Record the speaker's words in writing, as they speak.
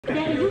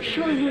you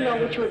sure you know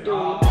what you're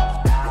doing?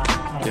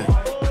 Yeah.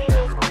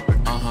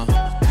 Uh-huh.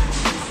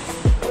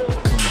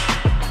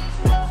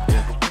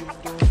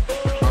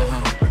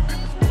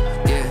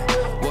 Yeah.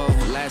 Whoa,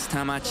 last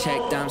time I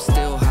checked, I'm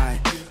still high.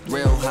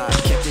 Real high.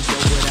 Kept it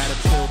dope without a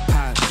pill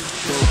pop.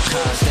 Bill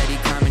car, steady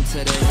climbing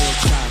to the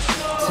hilltop.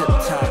 Tip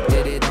top,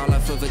 did it all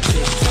off of a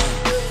TikTok.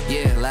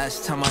 Yeah,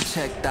 last time I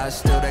checked, I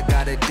still that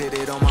guy that did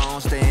it on my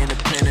own, stay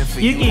independent. For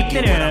you to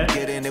get what I'm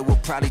getting, it will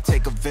probably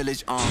take a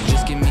village.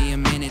 Just give me a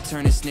minute,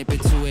 turn a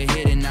snippet to a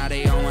hit, and now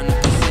they all want a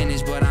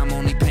percentage, but I'm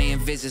only paying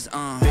visits.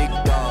 Big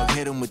dog,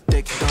 hit him with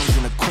thick thumbs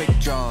and a quick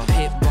draw.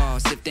 Hit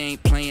boss, if they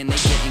ain't playing, they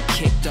getting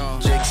kicked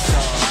off. Jigsaw,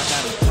 I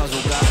got a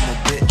puzzle, got him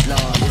a bit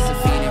lost. It's a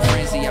feeding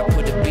frenzy, I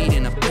put a beat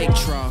in a pig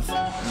trough.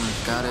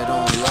 Got it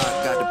on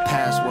lock, got the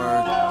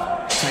password.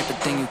 Type of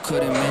thing you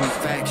couldn't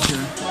manufacture.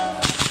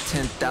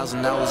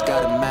 10,000 hours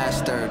got it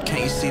mastered.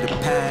 Can't you see the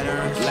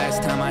pattern?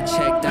 Last time I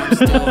checked, I'm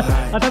still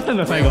high.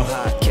 Real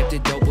high. Kept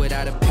it dope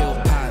without a pill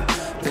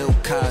pop. Bill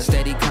car,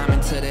 steady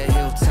climbing to the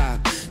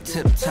hilltop.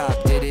 Tip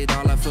top, did it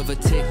all off of a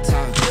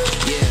TikTok.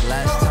 Yeah,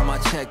 last time I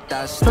checked,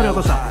 I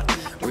still hot.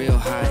 Real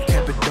high.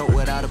 Kept it dope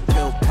without a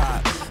pill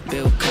pop.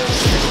 Bill car,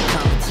 steady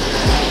climbing to the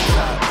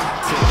hilltop.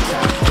 Tip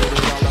top, did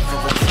it all off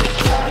of a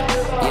TikTok.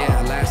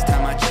 Yeah, last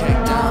time I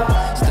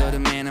checked, still the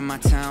man in my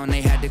town.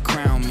 They had to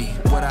crown me.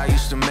 What I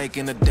used to make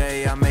in a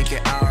day, I make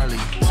it hourly.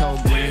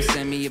 Told Glenn,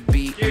 send me a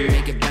beat and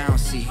make it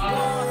bouncy.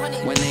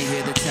 When they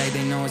hear the tag,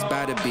 they know it's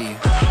about to be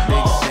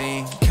big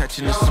scene,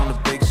 catching us on the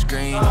big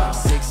screen.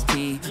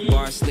 16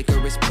 bars,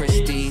 slicker is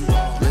pristine.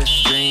 List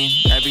stream,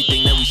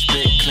 everything that we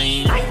spit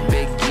clean.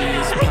 Big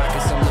jeans,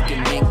 pockets, I'm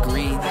looking mint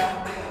green.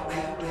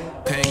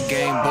 Pain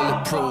game,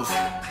 bulletproof.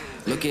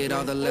 Look at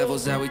all the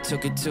levels that we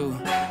took it to.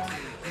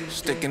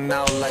 Sticking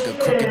out like a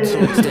crooked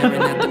tooth.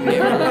 Staring at the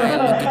mirror like,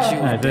 look at you.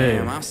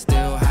 Damn, I'm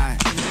still high.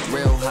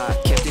 Real high,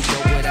 kept it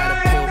dope without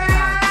a pill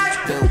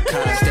pop. Bill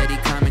car, steady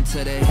climbing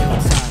to the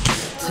hilltop.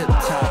 Tip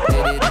top,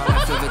 did it all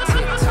off of a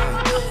TikTok.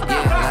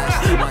 Yeah, last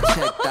time I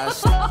checked, I